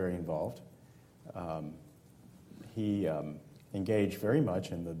 Staff was very involved. He engaged very much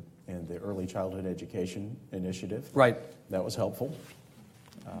in the early childhood education initiative. Right. That was helpful.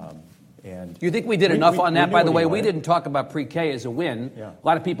 And you think we did enough on that? By the way, we did. didn't talk about pre-K as a win. Yeah. A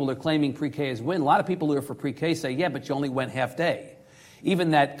lot of people are claiming pre-K as a win. A lot of people who are for pre-K say, yeah, but you only went half day.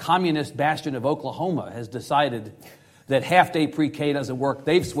 Even that communist bastion of Oklahoma has decided that half-day pre-K doesn't work.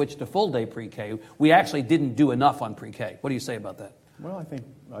 They've switched to full-day pre-K. We actually didn't do enough on pre-K. What do you say about that? Well, I think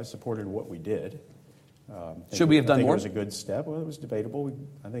I supported what we did. Should we have done more? I think it was a good step. Well, it was debatable.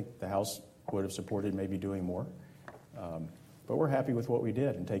 I think the House would have supported maybe doing more. But we're happy with what we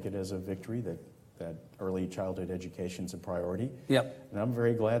did and take it as a victory that early childhood education is a priority. Yep. And I'm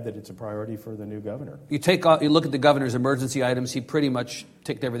very glad that it's a priority for the new governor. You look at the governor's emergency items, he pretty much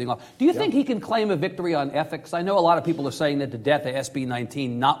ticked everything off. Do you think he can claim a victory on ethics? I know a lot of people are saying that the death of SB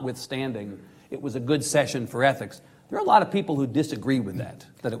 19, notwithstanding, it was a good session for ethics. There are a lot of people who disagree with that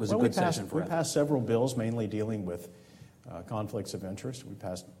it was a good session for ethics. We passed several bills mainly dealing with conflicts of interest. We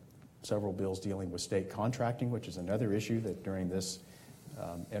passed several bills dealing with state contracting, which is another issue that during this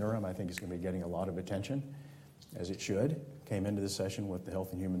interim I think is going to be getting a lot of attention, as it should. Came into this session with the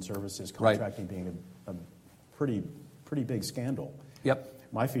Health and Human Services contracting being a pretty big scandal. Yep.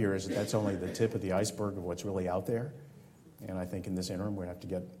 My fear is that's only the tip of the iceberg of what's really out there. And I think in this interim we're going to have to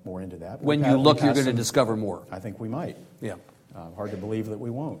get more into that. When you look, you're going to discover more. I think we might. Yeah. Hard to believe that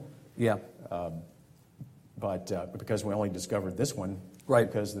we won't. Yeah. But because we only discovered this one,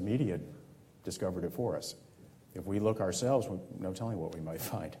 because the media discovered it for us. If we look ourselves, we're no telling what we might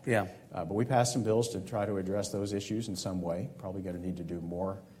find. Yeah. But we passed some bills to try to address those issues in some way. Probably going to need to do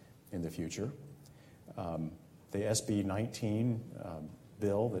more in the future. The SB 19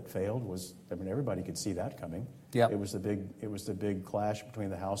 bill that failed was, I mean, everybody could see that coming. Yep. It was the big clash between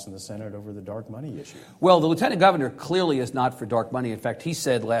the House and the Senate over the dark money issue. Well, the lieutenant governor clearly is not for dark money. In fact, he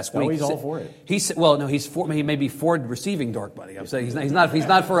said last week. No, he's all for it. He said, well, no, he may be for receiving dark money. I'm saying he's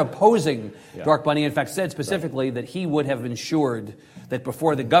not for opposing dark money. In fact, said specifically that he would have ensured that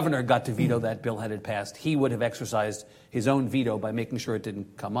before the governor got to veto that bill had it passed, he would have exercised his own veto by making sure it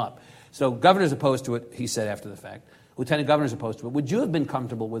didn't come up. So governor's opposed to it, he said after the fact. Lieutenant governor's opposed to it. Would you have been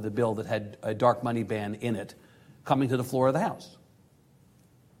comfortable with a bill that had a dark money ban in it coming to the floor of the House?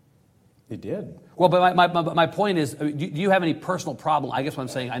 It did. Well, but my point is, do you have any personal problem? I guess what I'm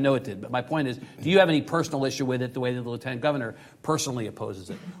saying, I know it did, but my point is, do you have any personal issue with it the way that the lieutenant governor personally opposes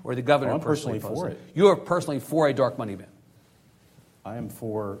it? Or the governor personally opposes for it? it. You are personally for a dark money ban? I am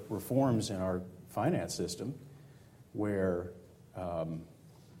for reforms in our finance system where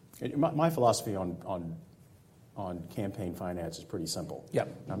my philosophy on campaign finance is pretty simple.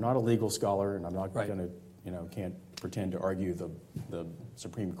 Yep. I'm not a legal scholar, and I'm not Right. going to, can't pretend to argue the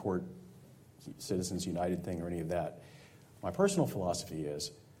Supreme Court Citizens United thing or any of that. My personal philosophy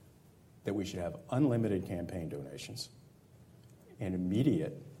is that we should have unlimited campaign donations and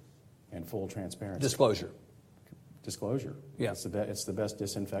immediate and full transparency. Disclosure. Yeah. It's the best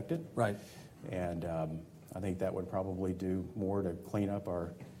disinfectant. Right. And I think that would probably do more to clean up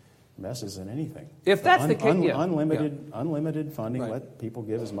our messes than anything. If that's the case, yeah. Unlimited funding, Right. let people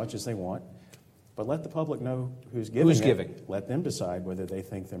give as much as they want, but let the public know who's giving. Let them decide whether they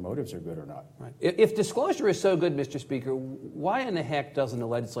think their motives are good or not. Right. If disclosure is so good, Mr. Speaker, why in the heck doesn't the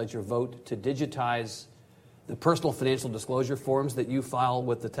legislature vote to digitize the personal financial disclosure forms that you file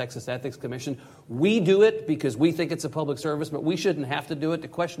with the Texas Ethics Commission? We do it because we think it's a public service, but we shouldn't have to do it. The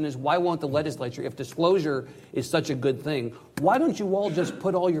question is, why won't the legislature, if disclosure is such a good thing, why don't you all just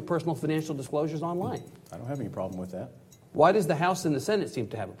put all your personal financial disclosures online? I don't have any problem with that. Why does the House and the Senate seem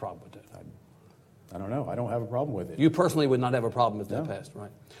to have a problem with it? I don't know. I don't have a problem with it. You personally would not have a problem if that passed,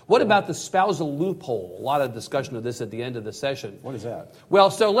 right? What about the spousal loophole? A lot of discussion of this at the end of the session. What is that? Well,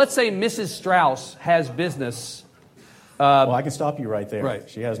 so let's say Mrs. Strauss has business. Well, I can stop you right there. Right.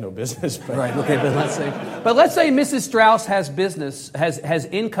 She has no business. But Right. Okay. But let's say Mrs. Strauss has business, has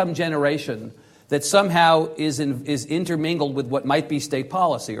income generation that somehow is intermingled with what might be state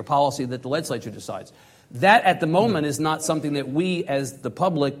policy or policy that the legislature decides. That, at the moment, is not something that we, as the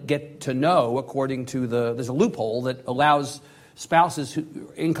public, get to know according to there's a loophole that allows spouses'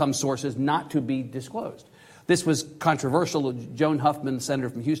 income sources not to be disclosed. This was controversial. Joan Huffman, senator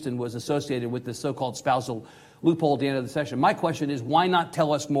from Houston, was associated with this so-called spousal loophole at the end of the session. My question is, why not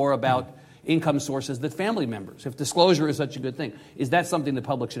tell us more about income sources that family members, if disclosure is such a good thing? Is that something the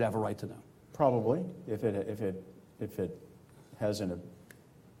public should have a right to know? Probably, if it has an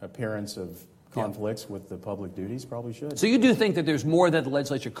appearance of conflicts with the public duties, probably should. So you do think that there's more that the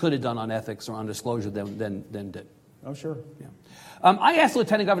legislature could have done on ethics or on disclosure than did? Oh, sure. Yeah. I asked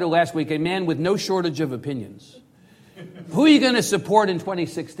Lieutenant Governor last week, a man with no shortage of opinions, who are you going to support in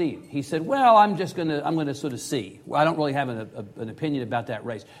 2016? He said, well, I'm going to sort of see. Well, I don't really have an opinion about that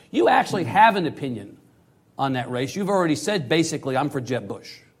race. You actually have an opinion on that race. You've already said, basically, I'm for Jeb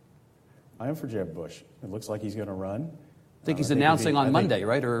Bush. I am for Jeb Bush. It looks like he's going to run. I think he's announcing on Monday,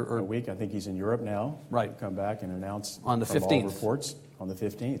 right? Or a week. I think he's in Europe now. Right. He'll come back and announce on the 15th. All reports on the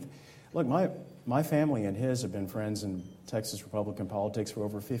 15th. Look, my family and his have been friends in Texas Republican politics for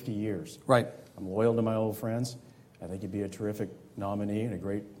over 50 years. Right. I'm loyal to my old friends. I think he'd be a terrific nominee and a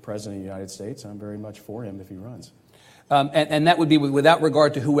great president of the United States. I'm very much for him if he runs. And that would be without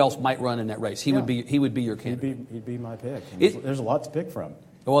regard to who else might run in that race. He would be your candidate. He'd be my pick. There's a lot to pick from.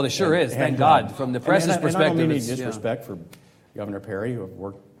 Well, there sure is. Thank God. From the press's perspective, and I don't mean any disrespect for Governor Perry, who I've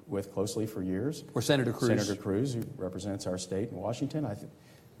worked with closely for years, or Senator Cruz. Senator Cruz, who represents our state in Washington. I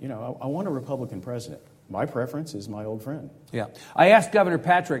want a Republican president. My preference is my old friend. Yeah. I asked Governor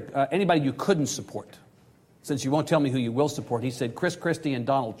Patrick, anybody you couldn't support, since you won't tell me who you will support. He said Chris Christie and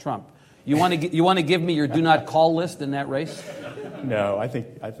Donald Trump. You want to give me your do not call list in that race? No, I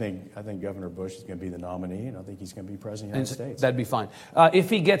think Governor Bush is going to be the nominee, and I think he's going to be president of the United States. That'd be fine.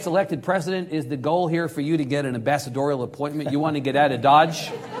 If he gets elected president, is the goal here for you to get an ambassadorial appointment? You want to get out of Dodge?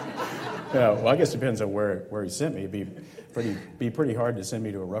 No, well, I guess it depends on where he sent me. It'd be pretty hard to send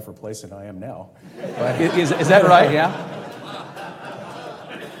me to a rougher place than I am now. Is that right? Yeah.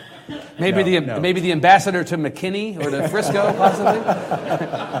 Maybe the ambassador to McKinney or to Frisco, possibly.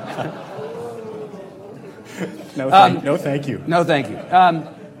 No, thank you. No, thank you.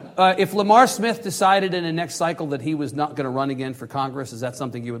 If Lamar Smith decided in the next cycle that he was not going to run again for Congress, is that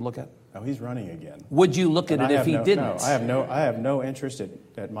something you would look at? No, he's running again. Would you look at it if he didn't? No, I have no interest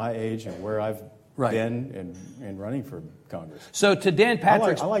at my age and where I've Right. been and running for Congress. So to Dan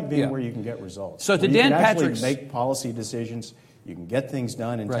Patrick's... I like being where you can get results. So to where you Dan can actually Patrick's... make policy decisions. You can get things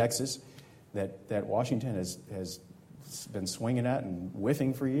done in Right. Texas that Washington has been swinging at and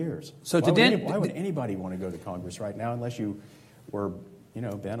whiffing for years. So why would anybody want to go to Congress right now unless you were,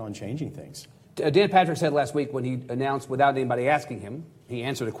 bent on changing things? Dan Patrick said last week when he announced, without anybody asking him, he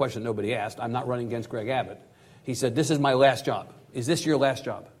answered a question nobody asked, I'm not running against Greg Abbott. He said, this is my last job. Is this your last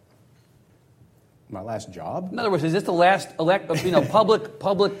job? My last job? In other words, is this the last public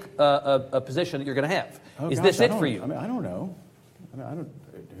position that you're going to have? Is Gosh, this it for you? I don't know.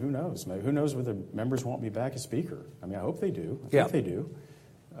 Who knows? Who knows whether members want me back as Speaker? I hope they do. I think they do.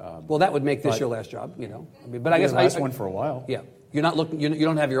 Well, that would make this your last job, But I guess the last one for a while. Yeah, you're not looking. You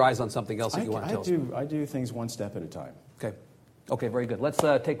don't have your eyes on something else that you want to tell us. I do things one step at a time. Okay, very good. Let's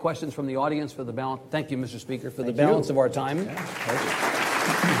take questions from the audience for the balance. Thank you, Mr. Speaker, for the Thank balance you. of our time. Yeah, pleasure.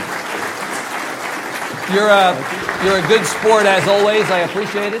 You're a good sport as always. I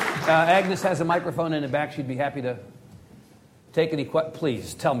appreciate it. Agnes has a microphone in the back. She'd be happy to take any questions.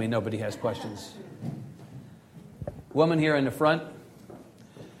 Please tell me nobody has questions. Woman here in the front.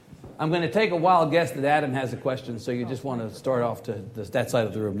 I'm going to take a wild guess that Adam has a question, so you just want to start off to that side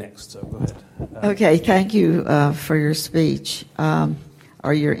of the room next. So go ahead. Okay, thank you for your speech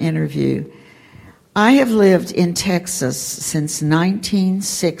or your interview. I have lived in Texas since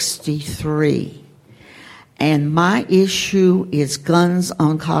 1963. And my issue is guns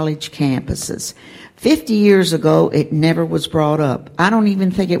on college campuses. 50 years ago, it never was brought up. I don't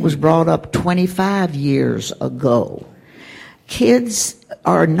even think it was brought up 25 years ago. Kids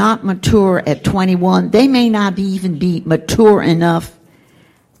are not mature at 21. They may not even be mature enough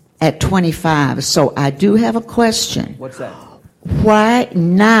at 25. So I do have a question. What's that? Why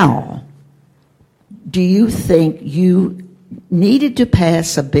now do you think you needed to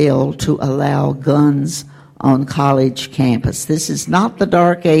pass a bill to allow guns on college campus? This is not the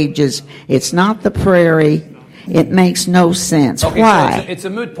Dark Ages. It's not the prairie. It makes no sense. Okay, why? So it's a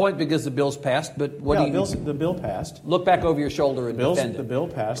moot point because the bill's passed, but what do you... The bill passed. Look back over your shoulder and defend it. The bill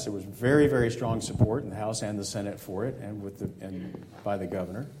passed. There was very, very strong support in the House and the Senate for it, and by the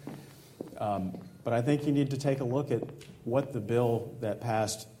governor. But I think you need to take a look at what the bill that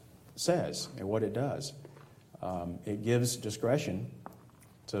passed says and what it does. It gives discretion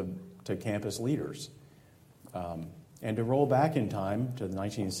to campus leaders. And to roll back in time to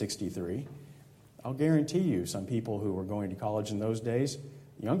 1963, I'll guarantee you some people who were going to college in those days,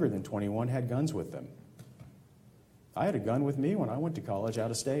 younger than 21, had guns with them. I had a gun with me when I went to college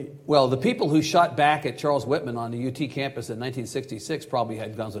out of state. Well, the people who shot back at Charles Whitman on the UT campus in 1966 probably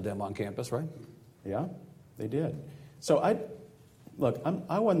had guns with them on campus, right? Yeah, they did. So I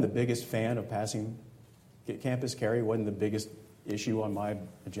wasn't the biggest fan of passing campus carry. Wasn't the biggest issue on my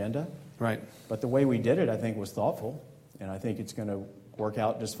agenda. Right. But the way we did it, I think, was thoughtful, and I think it's going to work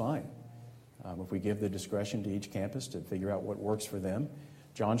out just fine. If we give the discretion to each campus to figure out what works for them.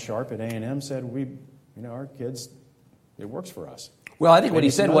 John Sharp at A&M said, our kids, it works for us. Well, I think what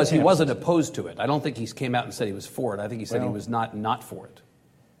he said was he campuses. wasn't opposed to it. I don't think he came out and said he was for it. I think he said he was not for it.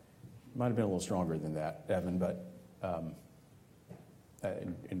 Might have been a little stronger than that, Evan, but at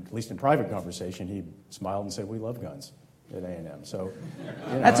least in private conversation, he smiled and said, we love guns at A&M. So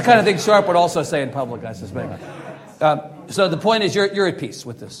that's the kind of thing Sharp would also say in public, I suspect. So the point is you're at peace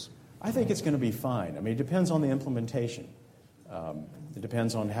with this. I think it's going to be fine. It depends on the implementation. It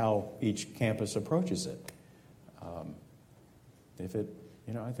depends on how each campus approaches it.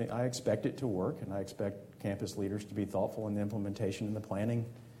 I expect it to work, and I expect campus leaders to be thoughtful in the implementation and the planning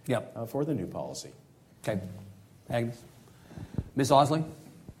for the new policy. Okay. Agnes? Ms. Osling?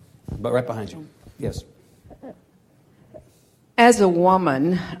 But right behind you. Yes. As a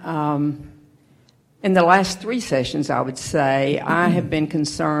woman, in the last 3 sessions, I would say, I have been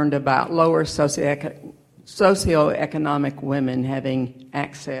concerned about lower socioeconomic women having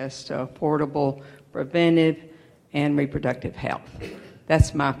access to affordable preventive and reproductive health.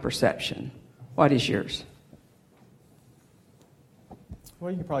 That's my perception. What is yours? Well,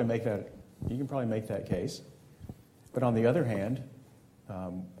 you can probably make that case. But on the other hand,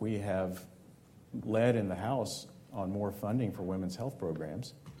 we have led in the House on more funding for women's health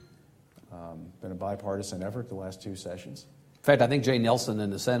programs. Been a bipartisan effort the last 2 sessions. In fact, I think Jay Nelson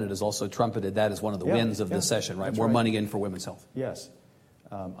in the Senate has also trumpeted that as one of the wins of this session, right? More money in for women's health. Yes.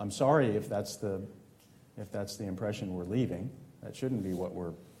 I'm sorry if that's the impression we're leaving. That shouldn't be what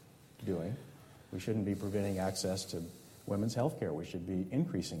we're doing. We shouldn't be preventing access to women's health care. We should be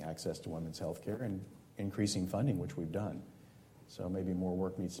increasing access to women's health care and increasing funding, which we've done. So maybe more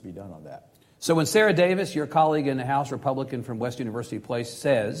work needs to be done on that. So when Sarah Davis, your colleague in the House, Republican from West University Place,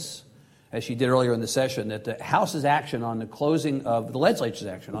 says as she did earlier in the session, that the House's action on the closing of the legislature's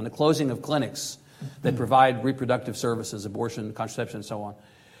action on the closing of clinics that provide reproductive services, abortion, contraception, and so on,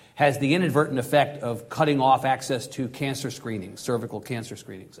 has the inadvertent effect of cutting off access to cancer screenings, cervical cancer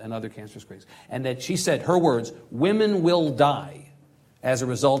screenings, and other cancer screenings. And that she said, her words, women will die as a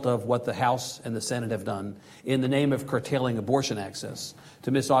result of what the House and the Senate have done in the name of curtailing abortion access.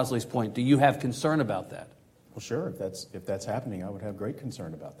 To Ms. Osley's point, do you have concern about that? Well, sure. If that's happening, I would have great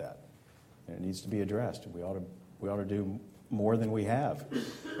concern about that. And it needs to be addressed. We ought to do more than we have,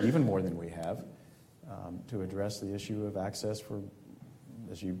 even more than we have, to address the issue of access for,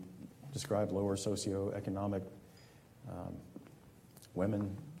 as you described, lower socioeconomic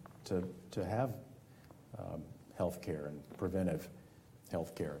women to have health care and preventive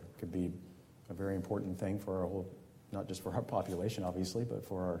health care. It could be a very important thing for our whole, not just for our population, obviously, but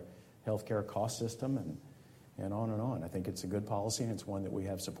for our health care cost system and on and on. I think it's a good policy, and it's one that we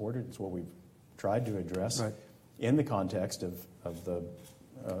have supported. It's what we've tried to address in the context of the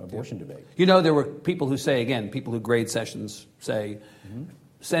abortion debate. You know, there were people who say, again, people who grade sessions say,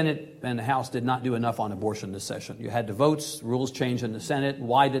 Senate and the House did not do enough on abortion this session. You had the votes, rules changed in the Senate.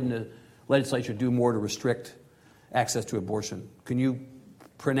 Why didn't the legislature do more to restrict access to abortion? Can you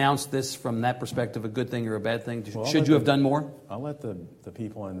pronounce this from that perspective a good thing or a bad thing? Well, should you have done more? I'll let the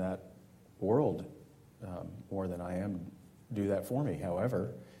people in that world, more than I am, do that for me.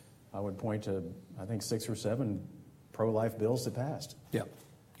 However, I would point to, I think, 6 or 7 pro-life bills that passed. Yeah.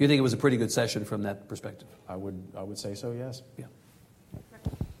 You think it was a pretty good session from that perspective? I would say so, yes. Yeah.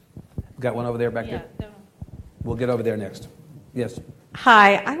 Got one over there back there? No. We'll get over there next. Yes.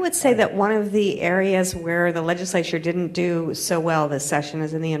 Hi. I would say that one of the areas where the legislature didn't do so well this session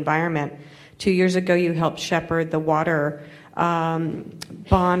is in the environment. 2 years ago, you helped shepherd the water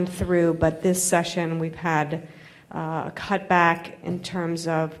bond through, but this session we've had a cutback in terms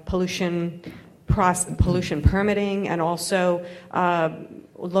of pollution permitting and also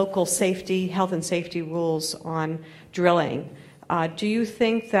local safety, health and safety rules on drilling. Do you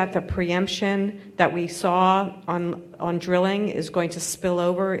think that the preemption that we saw on drilling is going to spill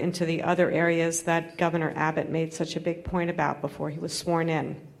over into the other areas that Governor Abbott made such a big point about before he was sworn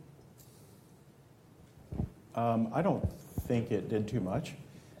in? I don't think it did too much.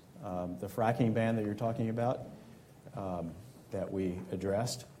 The fracking ban that you're talking about that we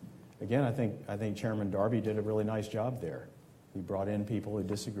addressed, again, I think Chairman Darby did a really nice job there. He brought in people who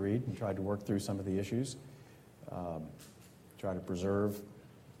disagreed and tried to work through some of the issues. Try to preserve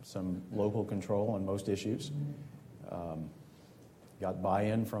some local control on most issues. Got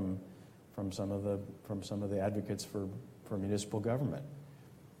buy-in from some of the advocates for municipal government.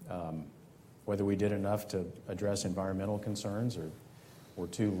 Whether we did enough to address environmental concerns or were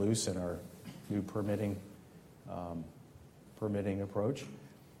too loose in our new permitting approach,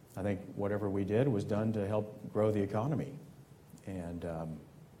 I think whatever we did was done to help grow the economy and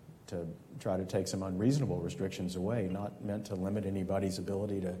to try to take some unreasonable restrictions away, not meant to limit anybody's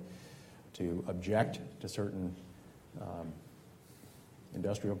ability to object to certain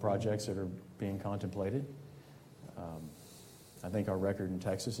industrial projects that are being contemplated. I think our record in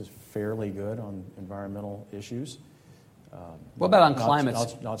Texas is fairly good on environmental issues. What about on climate?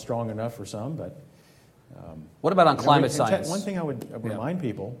 Not strong enough for some, but... what about on climate science? One thing I would remind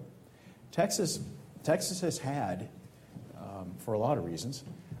people, Texas has had, for a lot of reasons,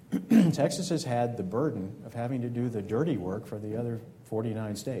 Texas has had the burden of having to do the dirty work for the other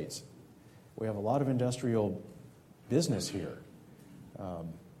 49 states. We have a lot of industrial business here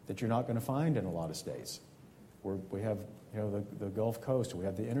that you're not going to find in a lot of states. We have the Gulf Coast, we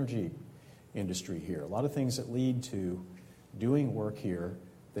have the energy industry here, a lot of things that lead to doing work here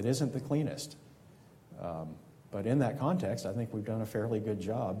that isn't the cleanest. But in that context, I think we've done a fairly good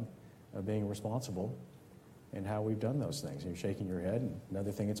job of being responsible in how we've done those things. You're shaking your head, and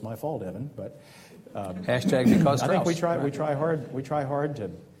another thing, it's my fault, Evan. But hashtag because I think we try hard. We try hard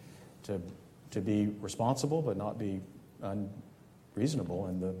to be responsible, but not be unreasonable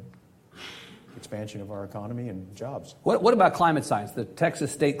in the expansion of our economy and jobs. What about climate science? The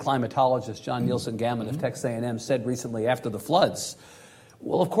Texas state climatologist John Nielsen Gammon of Texas A&M said recently after the floods,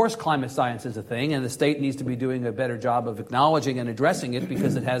 well, of course climate science is a thing, and the state needs to be doing a better job of acknowledging and addressing it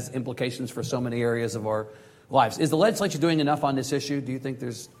because it has implications for so many areas of our lives. Is the legislature doing enough on this issue? Do you think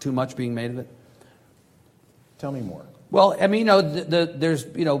there's too much being made of it? Tell me more. Well, I mean, there's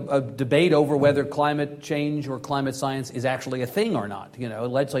a debate over whether climate change or climate science is actually a thing or not. The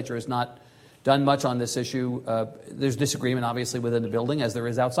legislature has not done much on this issue. There's disagreement, obviously, within the building, as there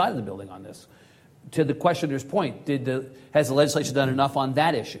is outside of the building on this. To the questioner's point, has the legislature done enough on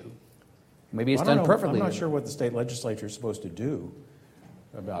that issue? Maybe it's done perfectly. I'm not sure what the state legislature is supposed to do.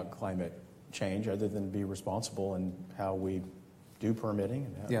 about climate change other than be responsible in how we do permitting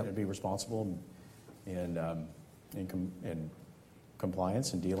and how to be responsible in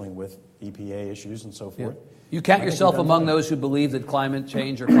compliance and dealing with EPA issues and so forth. Yeah. You count yourself among those who believe that climate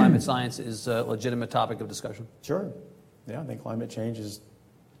change or climate science is a legitimate topic of discussion? Sure. Yeah, I think climate change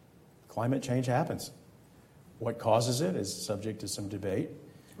happens. What causes it is subject to some debate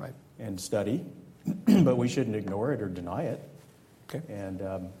and study, but we shouldn't ignore it or deny it. Okay. And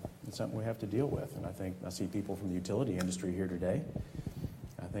it's something we have to deal with. And I see people from the utility industry here today.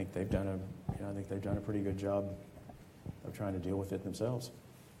 I think they've done a pretty good job of trying to deal with it themselves.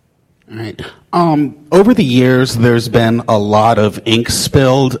 All right. Over the years, there's been a lot of ink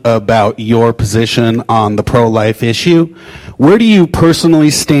spilled about your position on the pro-life issue. Where do you personally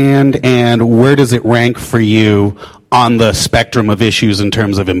stand, and where does it rank for you on the spectrum of issues in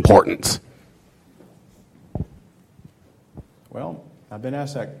terms of importance? Well, I've been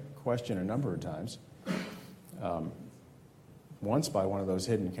asked that question a number of times. Once by one of those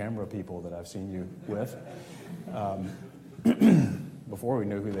hidden camera people that I've seen you with. Before we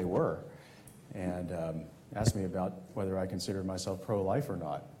knew who they were, and asked me about whether I considered myself pro-life or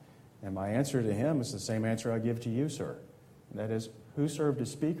not. And my answer to him is the same answer I give to you, sir. And that is, who served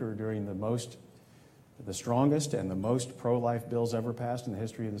as Speaker during the strongest and the most pro-life bills ever passed in the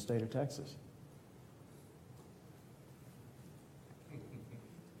history of the state of Texas?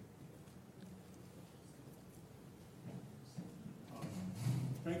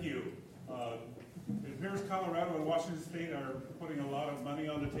 Thank you. It appears Colorado and Washington State are putting a lot of money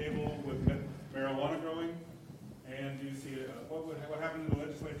on the table with marijuana growing. And do you see what happened in the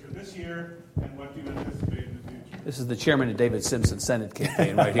legislature this year, and what do you anticipate in the future? This is the chairman of David Simpson's Senate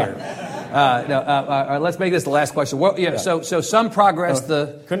campaign right here. Let's make this the last question. So some progress.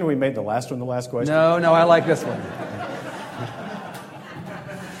 Couldn't we make the last one the last question? No, I like this one.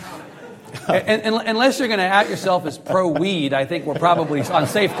 And unless you're going to out yourself as pro-weed, I think we're probably on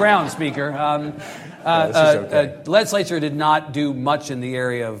safe ground, Speaker. The legislature did not do much in the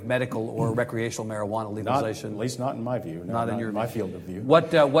area of medical or recreational marijuana legalization. At least not in my view. Not in my field of view. What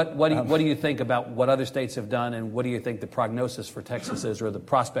do you think about what other states have done, and what do you think the prognosis for Texas is, or the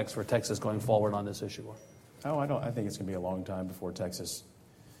prospects for Texas going forward on this issue are? I think it's going to be a long time before Texas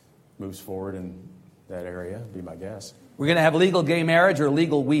moves forward in that area, would be my guess. We're going to have legal gay marriage or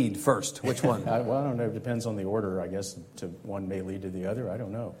legal weed first? Which one? I don't know. It depends on the order, I guess. One may lead to the other. I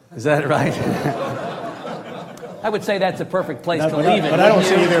don't know. Is that right? I would say that's a perfect place to leave it. But I don't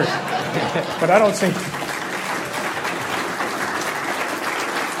see either. But I don't see.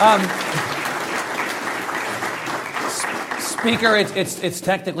 Speaker, it's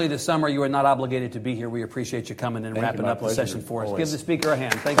technically the summer. You are not obligated to be here. We appreciate you coming and wrapping up the session for us. Always. Give the Speaker a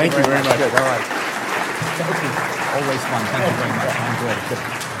hand. Thank you very much. Good. All right. Always fun. Thank you very much. I enjoyed it.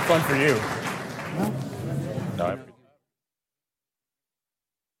 Fun for you.